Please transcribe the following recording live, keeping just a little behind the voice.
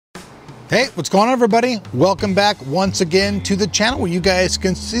Hey, what's going on, everybody? Welcome back once again to the channel where you guys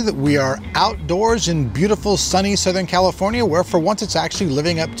can see that we are outdoors in beautiful sunny Southern California, where for once it's actually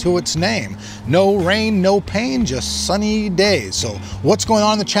living up to its name. No rain, no pain, just sunny days. So what's going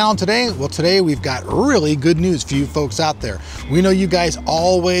on the channel today? Well, today we've got really good news for you folks out there. We know you guys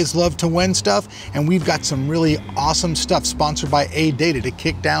always love to win stuff, and we've got some really awesome stuff sponsored by ADATA to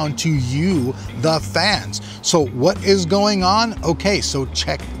kick down to you, the fans. So what is going on? Okay, so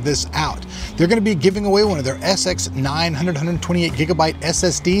check this out. They're going to be giving away one of their SX900 128GB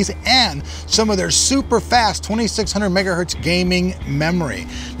SSDs and some of their super fast 2600 megahertz gaming memory.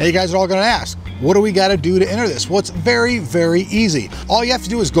 Now you guys are all going to ask, what do we got to do to enter this? Well, it's very, very easy. All you have to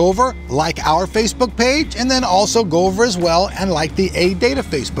do is go over, like our Facebook page, and then also go over as well and like the ADATA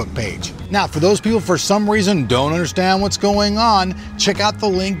Facebook page. Now, for those people for some reason don't understand what's going on, check out the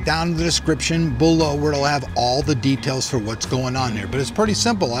link down in the description below where it'll have all the details for what's going on here. But it's pretty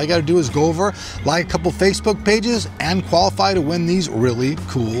simple. All you got to do is go over, like a couple Facebook pages, and qualify to win these really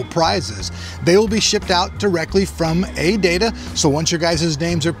cool prizes. They will be shipped out directly from ADATA, so once your guys'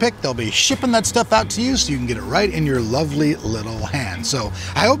 names are picked, they'll be shipping that stuff out to you so you can get it right in your lovely little hand. So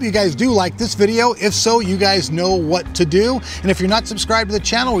I hope you guys do like this video. If so, you guys know what to do. And if you're not subscribed to the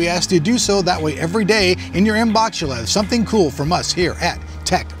channel, we ask you to do so. That way every day in your inbox you'll have something cool from us here at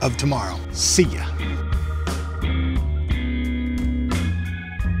Tech of Tomorrow. See ya.